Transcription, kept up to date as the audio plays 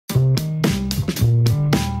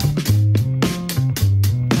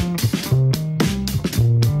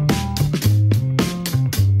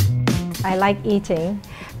I like eating,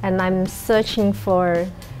 and I'm searching for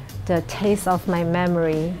the taste of my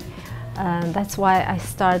memory. That's why I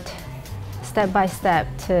start step by step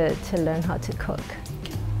to learn how to cook.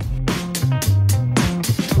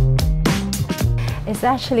 It's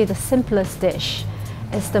actually the simplest dish.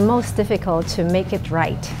 It's the most difficult to make it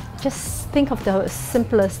right. Just think of the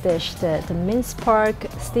simplest dish, the minced pork,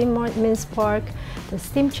 steamed minced pork, the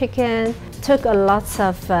steamed chicken. Took a lot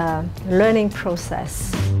of learning process.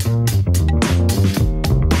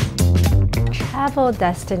 Travel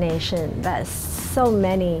destination, there's so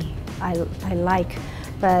many I like,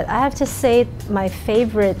 but I have to say my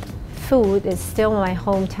favorite food is still my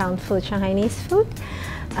hometown food, Shanghainese food.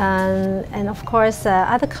 And of course,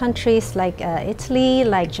 other countries like Italy,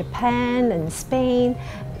 like Japan and Spain,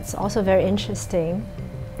 it's also very interesting.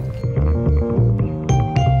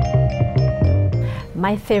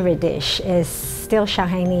 My favorite dish is still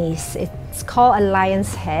Shanghainese. It's called a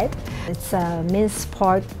lion's head. It's a minced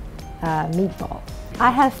pork meatball. I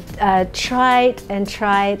have tried and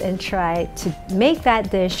tried and tried to make that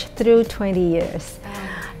dish through 20 years.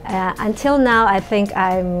 Until now, I think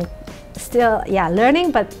I'm still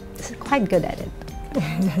learning, but quite good at it.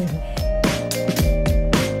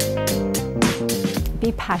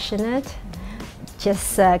 Be passionate,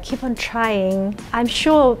 just keep on trying. I'm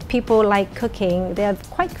sure people like cooking, they're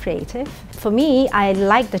quite creative. For me, I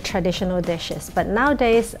like the traditional dishes, but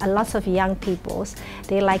nowadays a lot of young people,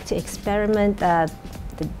 they like to experiment the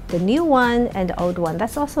new one and the old one.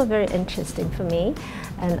 That's also very interesting for me,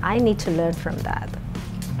 and I need to learn from that.